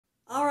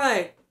All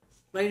right,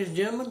 ladies and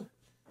gentlemen,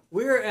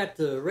 we're at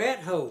the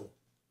Rat Hole,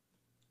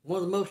 one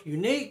of the most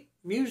unique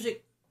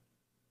music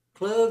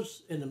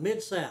clubs in the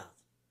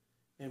Mid-South.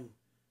 And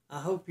I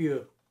hope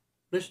you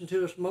listen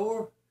to us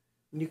more.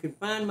 And you can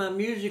find my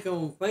music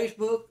on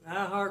Facebook,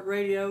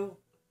 iHeartRadio,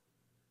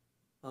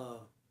 a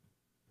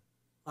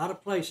lot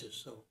of places.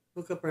 So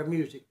look up our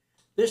music.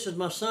 This is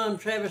my son,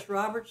 Travis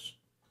Roberts,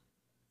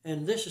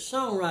 and this is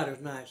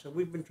Songwriters Night. So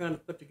we've been trying to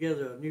put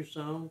together a new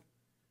song,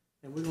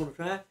 and we're going to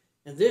try it.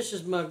 And this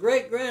is my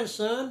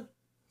great-grandson,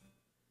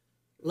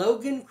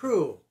 Logan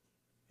Cruel.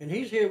 And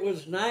he's here with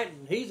us tonight,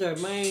 and he's our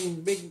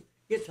main big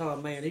guitar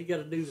man. He's got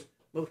to do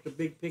most of the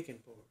big picking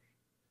for us.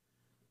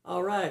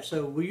 All right,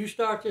 so will you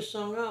start this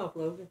song off,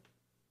 Logan?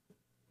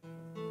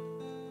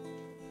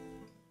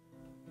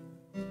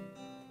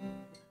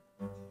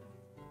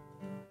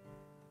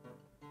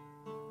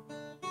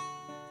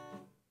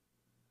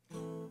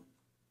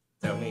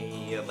 Tell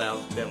me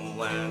about them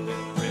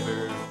winding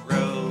river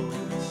roads.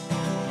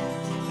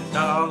 It's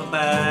all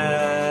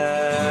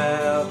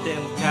about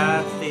them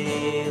cotton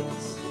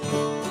fields.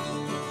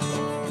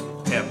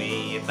 Tell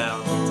me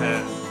about the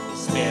time you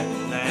spent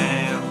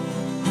now,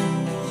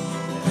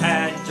 and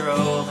how you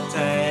drove a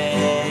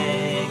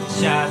tank,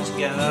 shot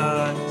your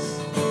guns.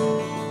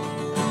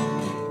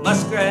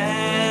 Muskrat,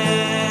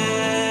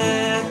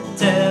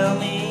 tell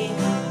me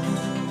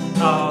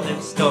all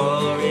them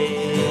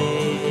stories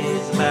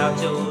about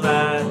your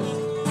life.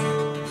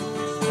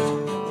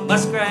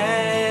 Muskrat,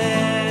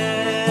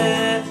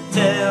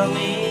 tell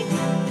me,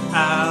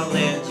 I'll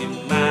lend you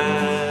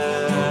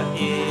my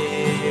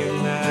ear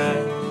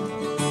tonight.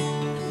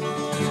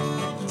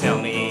 Tell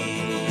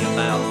me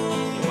about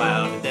your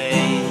wild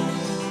days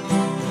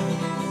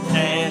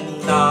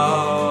and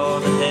all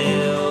the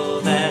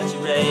hell that you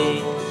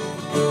raised.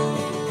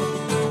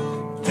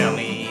 Tell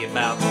me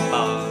about the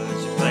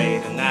bars you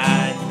played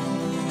tonight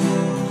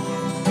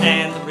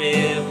and the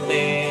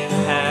ribbon,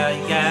 how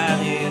you got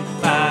in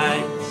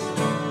fights.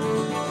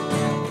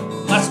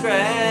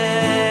 Muskrat,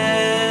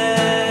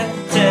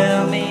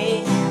 tell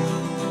me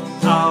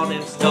all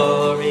them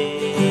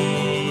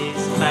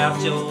stories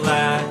about your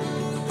life.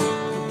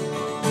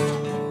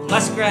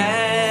 Muskrat,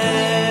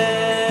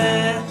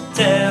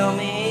 tell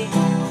me,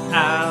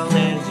 I'll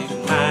lend you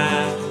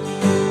my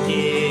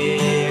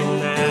ear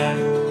now.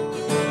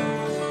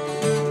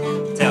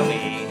 Tell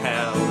me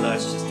how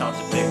luscious taught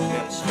you pick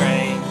them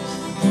strings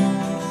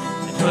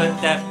and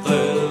put that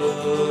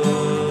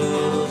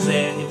blues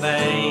in your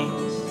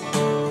veins.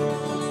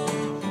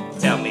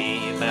 Tell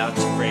me about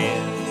your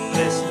friend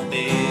Mr.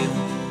 Bill,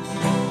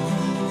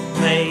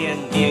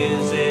 playing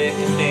music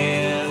in the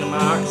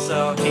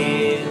Arkansas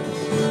hills.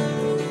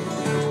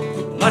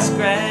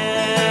 Muskrat,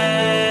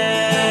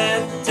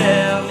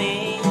 tell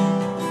me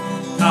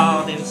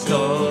all them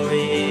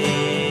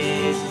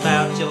stories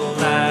about your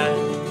life.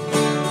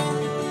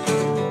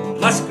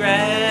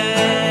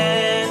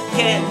 Muskrat,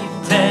 can you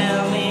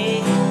tell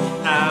me,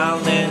 I'll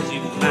lend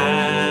you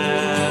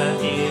my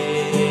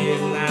ear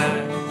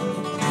tonight.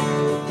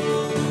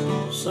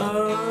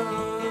 Son,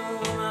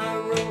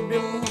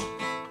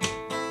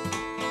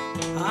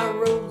 I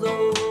rode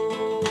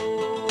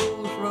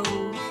those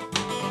roads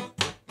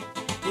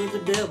with the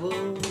devil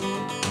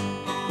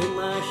in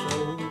my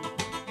soul.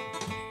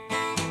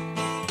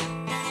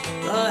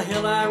 The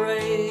hell I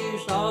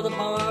raised, all the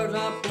bars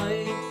I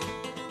played,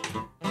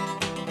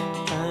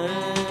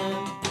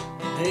 time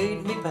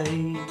made me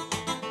pay.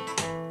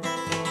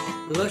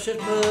 Luscious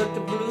put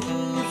the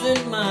blues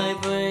in my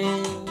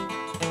veins.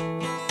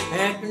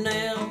 After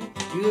now,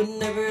 you'll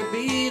never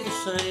be the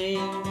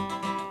same.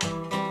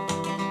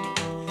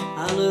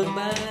 I look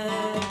back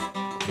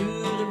to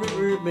the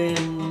river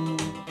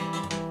bend.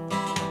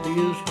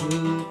 Feels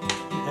good to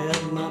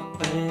have my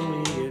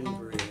family and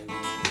friends.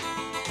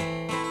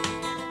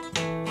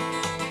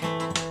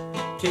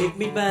 Take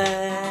me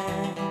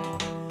back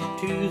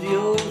to the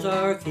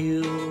Ozark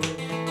Hills,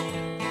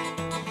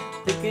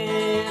 picking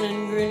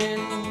and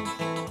grinning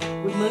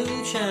with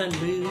moonshine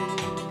blue.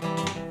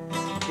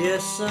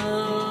 Yes,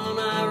 son,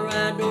 I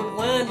ride those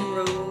winding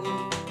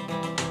roads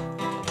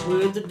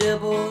with the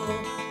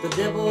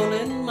devil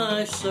in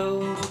my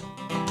soul.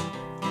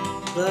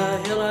 The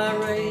hill I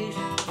raised,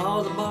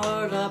 all the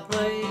bars I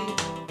played,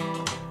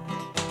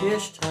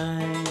 this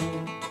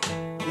time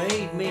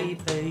made me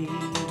pay.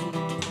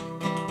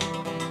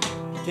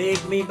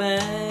 Take me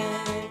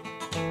back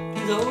to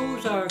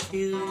those Ozark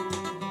hills,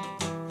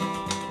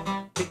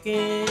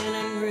 picking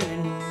and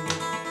grinning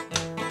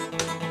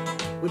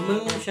with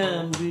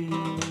moonshine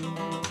blue,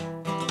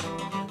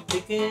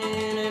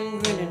 picking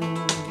and grinning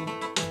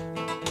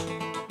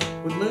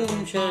with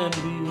moonshine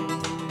blue.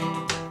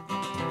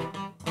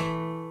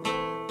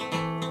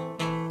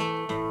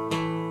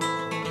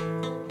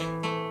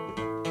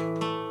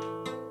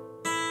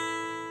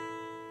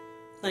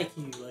 Thank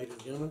you, ladies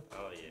and gentlemen.